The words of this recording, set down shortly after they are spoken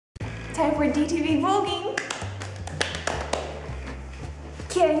Time for DTV Volging.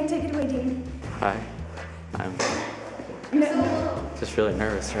 Okay, take it away, Dean. Hi, I'm just really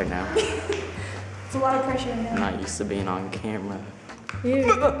nervous right now. It's a lot of pressure in there. I'm not used to being on camera. Clean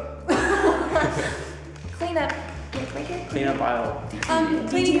up. Look right here. Clean up aisle.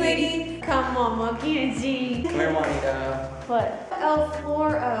 Cleaning lady. Come on, monkey and G. Come here, Juanita. What? El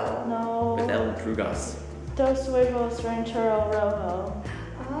Floro. No. With El Drugos. Dos huevos ranchero rojo.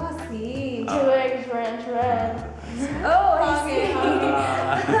 Oh, see. 2 eggs ranch red. Oh, I see.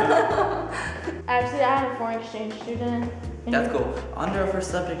 Actually, I had a foreign exchange student. That's cool. On to our first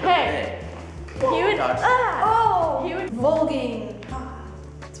subject of the Hey. day. He would. Oh, He would. Volging.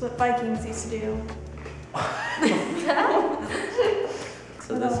 That's what Vikings used to do.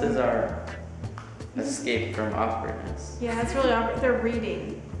 So this is our escape from awkwardness. Yeah, it's really awkward. They're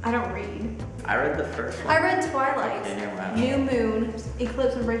reading. I don't read. I read the first one. I read Twilight, Okay, never mind. New Moon,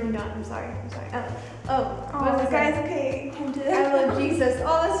 Eclipse, and Breaking Dawn. I'm sorry. What was guys, it? okay. I love Jesus.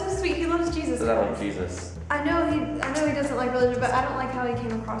 Oh, that's so sweet. He loves Jesus. So that was Jesus. I know he doesn't like religion, but I don't like how he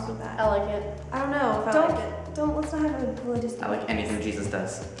came across with that. I like it. I don't know if I like it. Let's not have a religious I like anything Jesus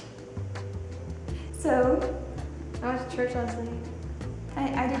does. So, I went to church last night.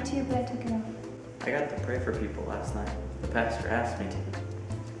 I did too, but I took it off. I got to pray for people last night. The pastor asked me to.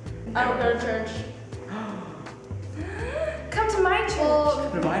 I don't go to church. Come to my church.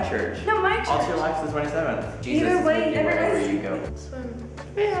 Come to my church. No, my church. All to your life is the 27th. Jesus Either is way, with you wherever everybody's- you go. Swim.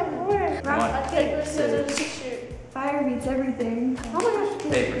 Yeah, where? Come on. I take this scissors to shoot. Fire beats everything. Oh my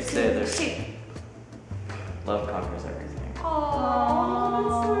gosh. Paper, scissors. Shoot. Love conquers everything. Aww,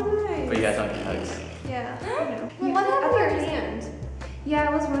 that's so nice. But you guys don't get hugs. Yeah, I know. Well, what happened to your hand? Yeah,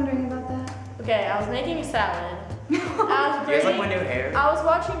 I was wondering about that. Okay, I was making a salad. I was Do you guys like my grating. new hair? I was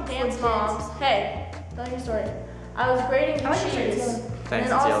watching Dance Moms. Hey, tell your story. I was grating the I like your shirt, cheese. too. Thanks,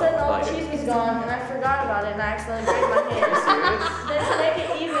 And all of a Jill. sudden, all Like the it. cheese was gone, and I forgot about it, and I accidentally grated my hand. Then to make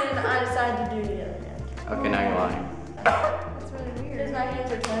it even, I decided to do the other hand. Okay, now you're lying. That's really Because weird. my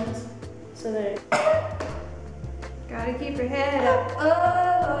hands are twins, so they. Gotta keep your head up.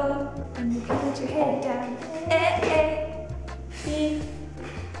 Oh, And you can let your head down. Beep.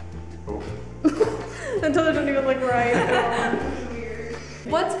 that doesn't even look right at all. Weird.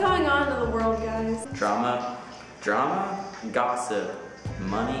 What's going on in the world, guys? Drama, gossip,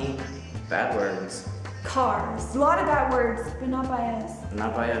 money, bad words. Cars. A lot of bad words, but not by us.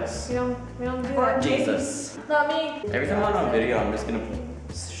 Not by us. We don't do Or that. Jesus. Not me. Every time I'm on a video, I'm just gonna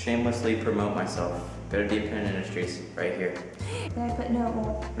shamelessly promote myself. Go to Deep Pen Industries right here. Then I put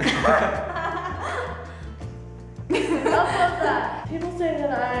no. How about that? People say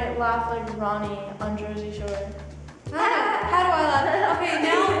that I laugh like Ronnie on Jersey Shore. How do I laugh?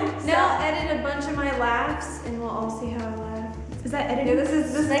 Okay, now edit a bunch of my laughs, and we'll all see how I laugh. Is that Yeah, edited?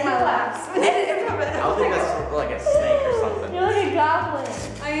 this is Make my it laughs. I don't think that's like a snake or something. You're like a goblin.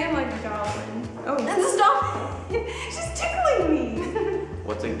 I am like a goblin. Oh, Stop! She's tickling me.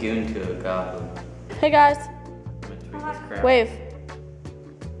 What's a goon to a goblin? Hey guys, I'm gonna tweak this crap. wave.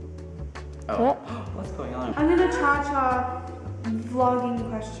 Oh, What? what's going on? I'm gonna cha-cha vlogging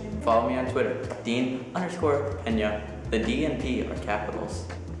question. Follow me on Twitter, Dean_Pena. The D and P are capitals.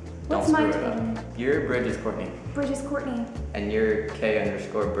 What's Don't my screw it up. Twitter? Your Bridges Courtney, Bridges Courtney. and your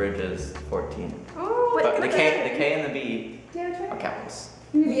K_Bridges 14. Oh, But the K and the B Do you have a are Twitter? capitals.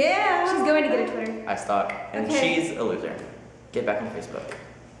 yeah. She's going to get a Twitter. I stalk, and Okay. she's a loser. Get back on Facebook.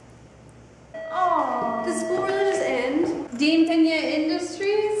 Aww. Does school really just end? Dean Pena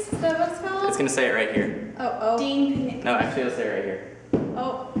Industries? Is that what it's called? It's gonna say it right here. Oh. Dean Pena. No, actually, it'll say it right here.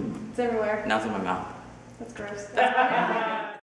 Oh, it's everywhere. Now it's in my mouth. That's gross.